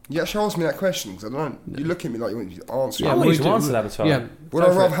 You actually asked me that question because I don't. You look at me like you want me to answer. I it. want we you to do- answer that, Batar. Yeah. Would I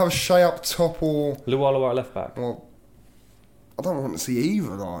rather have Shea up top or? Lualua at left back. Well, I don't want to see either.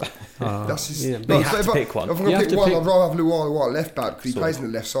 Like that's just. yeah, no, but you have so to if I- pick one. If I'm You going have to to pick one, pick- I'd rather have Lualua at left back because he Sure. plays on the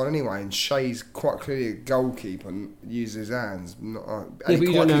left side anyway, and Shea's quite clearly a goalkeeper and uses his hands. Not, Yeah, but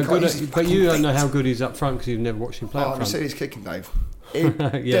you don't know how good. But you don't know how good he's up front because you've never watched him play Oh, up have you front. seen his kicking, Dave? He Yeah.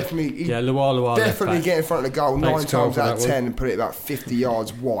 definitely, Yeah, Lualua left definitely back. get in front of the goal Thanks, 9 Carl, times for out that of one. 10 and put it about 50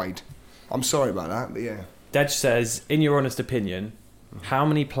 yards wide. I'm sorry about that, but yeah. Dej says, in your honest opinion, how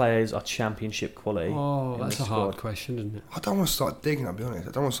many players are championship quality? Oh, in that's this a hard squad? question, isn't it? I don't want to start digging, I'll be honest.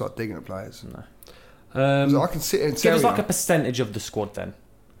 I don't want to start digging at players. No. 'Cause I can sit here and Give tell us you like a percentage of the squad then.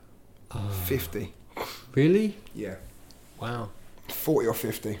 50. Really? Yeah. Wow. 40 or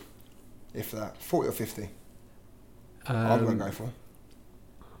 50. If that. 40 or 50. I'm going to go for.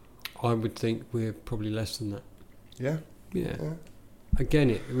 I would think we're probably less than that. Yeah? Yeah. Yeah.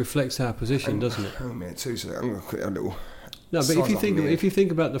 Again, it reflects our position, doesn't it? Oh, man, 2 seconds. I'm going to put a little. No, but Size if you up think me. if you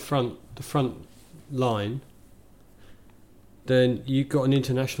think about the front line, then you've got an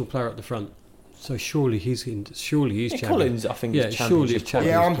international player at the front. So surely he's champion. Collins, I think, Yeah, is surely championship it's quality.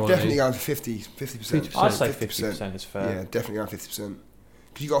 Yeah, I'm quality. definitely going for 50%. 50%. I'd say 50% is fair. Yeah, definitely going 50%.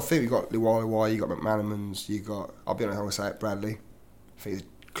 Because you got to think, you got Lualua, you got McManamans, you got, I'll be honest, I'm going to say it, Bradley. I think he's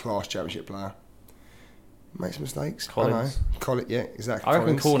a class championship player. Makes mistakes. Collins. I know. Collins, yeah, exactly. I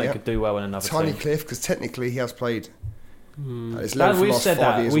reckon Collins, Cornick yeah. could do well in another Tiny team. Cliff, because technically he has played at his That, level for the we've last said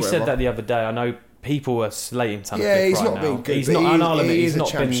 5 that. years. We or said whatever. that the other day. I know people were slating Tiny Yeah, Cliff he's right not now. been good, He's but not. he And is- I'll admit, he he's is a not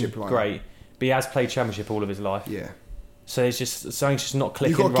been championship player. great, but he has played championship all of his life. Yeah. So it's just something's just not You've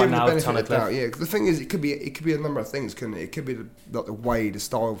clicking got to right give him now. the benefit Tiny of the doubt, Cliff. yeah. 'Cause the thing is, it could be a number of things, couldn't it? It could be the way, the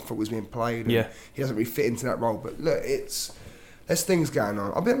style football was being played. And Yeah. he doesn't really fit into that role. But look, there's things going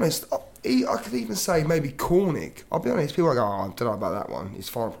on. I'll be honest. I could even say maybe Cornick. I'll be honest. People are like, oh, I don't know about that one. His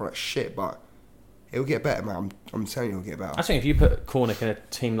final product shit, but it'll get better, man. I'm telling you, it'll get better. I think if you put Cornick in a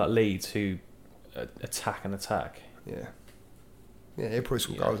team like Leeds who attack, Yeah. Yeah, he'll probably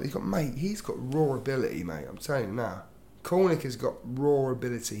score Yeah. goals. He's got raw ability, mate. I'm telling you now. Cornick has got raw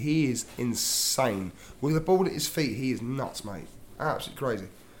ability. He is insane. With the ball at his feet, he is nuts, mate. Absolutely crazy.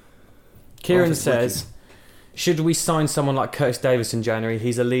 Kieran think says, should we sign someone like Curtis Davis in January?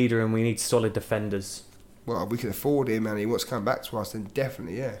 He's a leader and we need solid defenders. Well, we can afford him and he wants to come back to us, then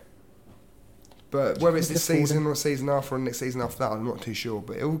definitely, yeah. But whether it's this season or season after or next season after that, I'm not too sure.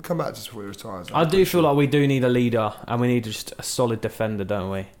 But it will come back to us before he retires. I do feel like we do need a leader and we need just a solid defender, don't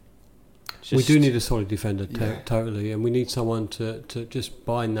we? We do need a solid defender, Yeah. totally, and we need someone to just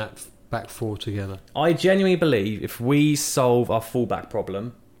bind that back four together. I genuinely believe if we solve our fullback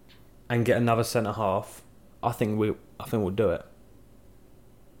problem and get another centre half, I think we'll do it.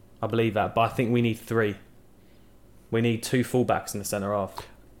 I believe that, but I think we need 3. We need 2 fullbacks in the centre half.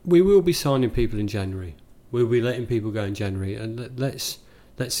 We will be signing people in January. We'll be letting people go in January, and let's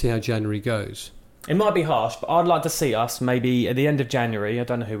see how January goes. It might be harsh, but I'd like to see us maybe at the end of January. I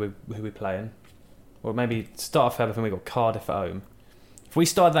don't know who we're playing, or maybe start of February. I think we got Cardiff at home. If we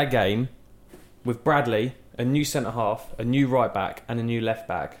start that game with Bradley, a new centre half, a new right back, and a new left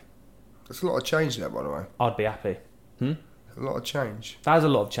back, There's a lot of change there, by the way. I'd be happy. A lot of change. That is a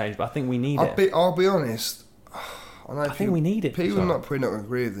lot of change, but I think we need it. I'll be honest. I know I think we need it. People So- are probably not going to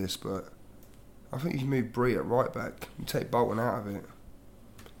agree with this, but I think you move Bree at right back, you take Bolton out of it,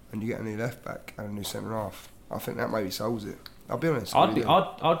 and you get a new left back and a new centre half. I think that maybe solves it. I'll be honest.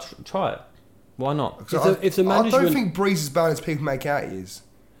 I'd try it. Why not? If the I don't management- think Bree's as bad as people make out he is.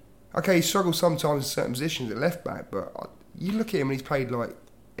 Okay, he struggles sometimes in certain positions at left back, but you look at him and he's played like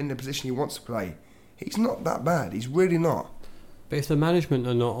in the position he wants to play. He's not that bad. He's really not. But if the management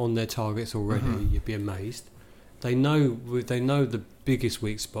are not on their targets already, you'd be amazed. They know the biggest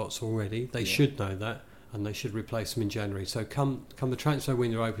weak spots already. They should know that, and they should replace them in January. So come the transfer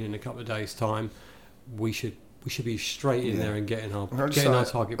window open in a couple of days' time, we should be straight in there and getting our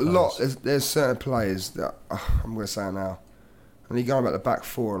target players. There's certain players that I'm going to say now, and you're going about the back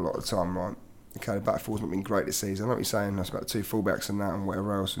four a lot of the time, right? Okay, the back four's not been great this season. I know what you're saying. That's about 2 fullbacks and that, and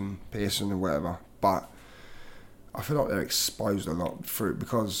whatever else, and Pearson and whatever. But I feel like they're exposed a lot through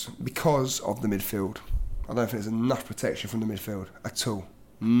because of the midfield. I don't think there's enough protection from the midfield at all.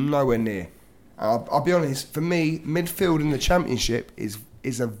 Nowhere near. I'll be honest. For me, midfield in the Championship is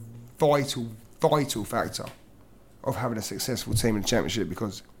a vital factor of having a successful team in the Championship,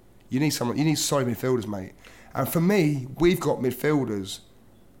 because you need solid midfielders, mate. And for me, we've got midfielders.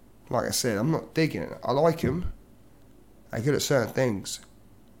 Like I said, I'm not digging it. I like them. They're good at certain things,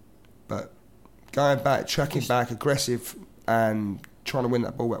 but going back, tracking back, aggressive, and trying to win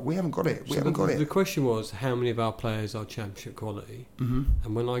that ball back, we haven't got it. The question was, how many of our players are Championship quality? Mm-hmm.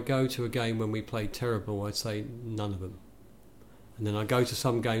 And when I go to a game when we played terrible, I'd say none of them. And then I go to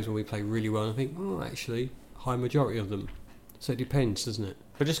some games when we play really well, and I think, actually, high majority of them. So it depends, doesn't it?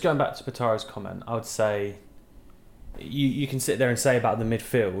 But just going back to Pataro's comment, I would say you can sit there and say about the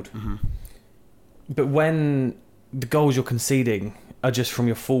midfield, but when the goals you're conceding are just from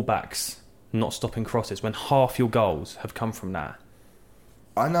your fullbacks not stopping crosses, when half your goals have come from that,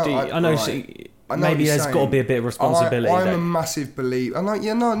 I know. Maybe there's got to be a bit of responsibility. I'm a massive believer. I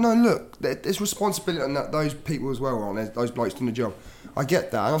know. Look, there's responsibility on those people as well. On those blokes doing the job. I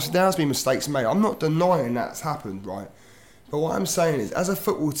get that. And obviously there has been mistakes made. I'm not denying that's happened, right? But what I'm saying is, as a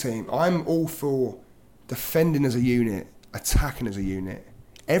football team, I'm all for defending as a unit, attacking as a unit.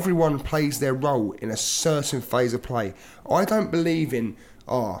 Everyone plays their role in a certain phase of play. I don't believe in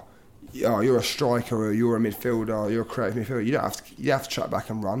you're a striker or you're a midfielder or you're a creative midfielder. You have to track back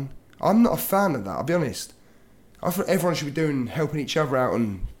and run. I'm not a fan of that, I'll be honest. I thought everyone should be helping each other out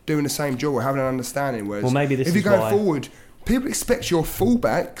and doing the same job or having an understanding. Whereas maybe this if you is go why forward, people expect your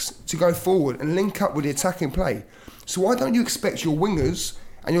fullbacks to go forward and link up with the attacking play. So why don't you expect your wingers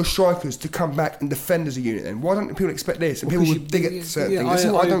and your strikers to come back and defend as a unit then? Why don't people expect this? And people would dig at certain things. This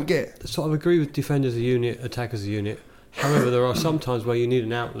is what I don't get. Sort of agree with defend as a unit, attack as a unit. However, there are some times where you need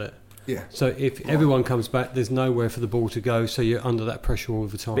an outlet. Yeah. So if everyone comes back, there's nowhere for the ball to go, so you're under that pressure all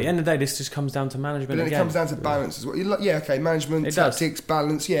the time. But at the end of the day, this just comes down to management. But then again. It comes down to balance as well. Management, it tactics,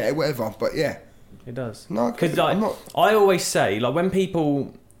 balance, whatever. But yeah. It does. No, because I always say, like, when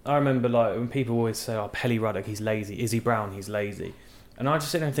people... I remember, like, when people always say, Pelly Ruddock, he's lazy. Izzy Brown, he's lazy. And I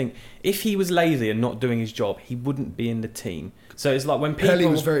just sit there and think, if he was lazy and not doing his job, he wouldn't be in the team. So it's like when people... Pelly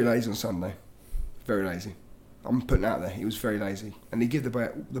was very lazy on Sunday. Very lazy. I'm putting it out there. He was very lazy. And he gave the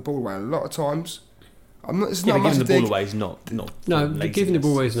ball away a lot of times. It's not giving the dig. ball away is not No, laziness. giving the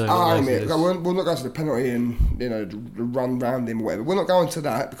ball away is no. We're not going to the penalty and run round him or whatever. We're not going to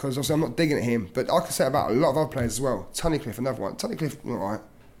that because obviously I'm not digging at him. But I can say about a lot of other players as well. Tunnicliffe, another one. Tunnicliffe, all right,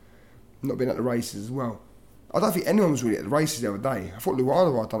 not been at the races as well. I don't think anyone was really at the races the other day. I thought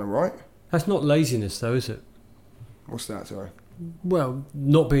Luala done it right. That's not laziness, though, is it? What's that, sorry? Well,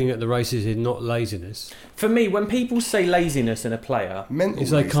 not being at the races is not laziness. For me, when people say laziness in a player, mental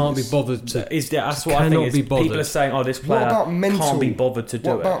they can't be bothered to. That's what I think. Is people are saying, this player can't be bothered to do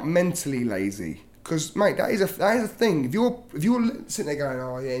it. What about mentally lazy? Because mate, that is a thing. If you're sitting there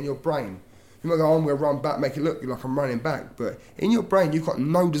going, in your brain, you're not going, I'm going to run back, make it look like I'm running back, but in your brain you've got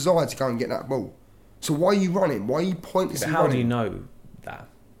no desire to go and get that ball. So why are you running? Why are you pointlessly running? How do you know that?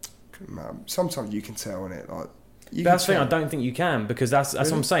 Sometimes you can tell on it. Like, that's the thing. I don't think you can, because that's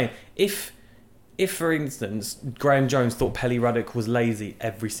what I'm saying. If for instance Graham Jones thought Pelly Ruddock was lazy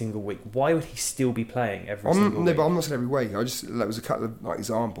every single week, why would he still be playing every single week? But I'm not saying every week. That was a couple of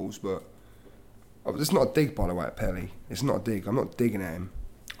examples, but it's not a dig, by the way, at Pelly. It's not a dig. I'm not digging at him.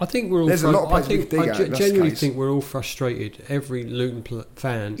 I think we're all. There's a lot of players we dig at. I genuinely think we're all frustrated. Every Luton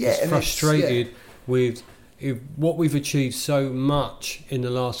fan is frustrated with what we've achieved so much in the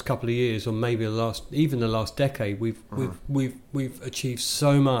last couple of years, or maybe the last decade. We've achieved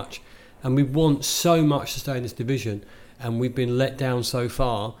so much, and we want so much to stay in this division, and we've been let down so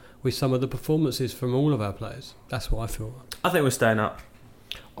far with some of the performances from all of our players. That's what I feel. I think we're staying up.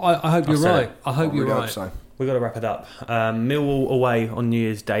 I hope you're right. I hope you're right. So. We've got to wrap it up. Millwall away on New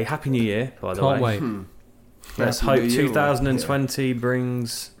Year's Day. Happy New Year, by the way. Can't wait. Let's Happy hope New Year, 2020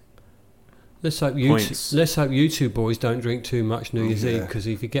 brings... Let's hope you two boys don't drink too much New Year's Eve, because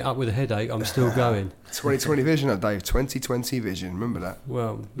if you get up with a headache, I'm still going. 2020 vision, Dave. 2020 vision. Remember that?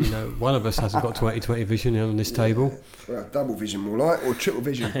 Well, one of us hasn't got 2020 vision on this table. Well, double vision more like, or triple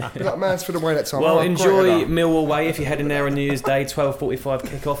vision. Be like Mansfield away that time. Well, Oh, enjoy great, Millwall away if you're heading there on New Year's Day, 12:45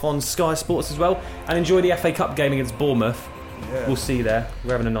 kick-off on Sky Sports as well. And enjoy the FA Cup game against Bournemouth. Yeah. We'll see you there.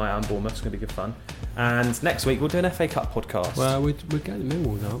 We're having a night out in Bournemouth. It's going to be good fun. And next week we'll do an FA Cup podcast. Well, we're going to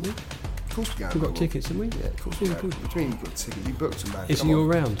Millwall, aren't we? Of course we can. We've got tickets, haven't we? Yeah, of course we can. What do you mean you've got tickets? You booked them, man. Is it Come your on.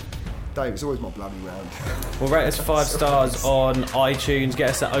 round? Dave, it's always my bloody round. Well, rate us 5 stars on iTunes.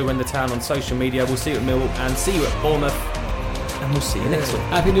 Get us at When the Town on social media. We'll see you at Millwall and see you at Bournemouth. And we'll see you next week.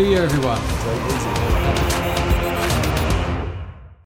 Happy New Year, everyone. So easy.